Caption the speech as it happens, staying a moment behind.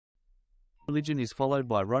religion is followed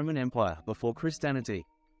by Roman Empire before Christianity.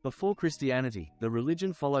 Before Christianity, the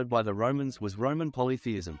religion followed by the Romans was Roman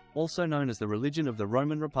polytheism, also known as the religion of the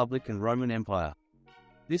Roman Republic and Roman Empire.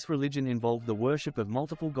 This religion involved the worship of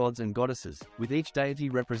multiple gods and goddesses, with each deity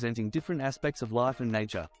representing different aspects of life and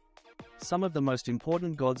nature. Some of the most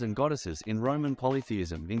important gods and goddesses in Roman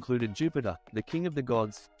polytheism included Jupiter, the king of the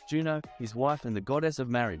gods, Juno, his wife and the goddess of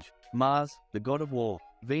marriage, Mars, the god of war,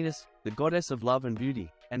 Venus, the goddess of love and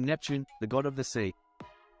beauty, and Neptune, the god of the sea.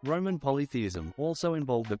 Roman polytheism also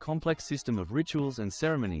involved a complex system of rituals and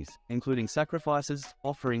ceremonies, including sacrifices,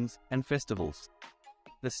 offerings, and festivals.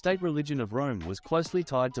 The state religion of Rome was closely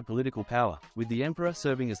tied to political power, with the emperor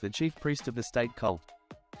serving as the chief priest of the state cult.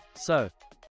 So,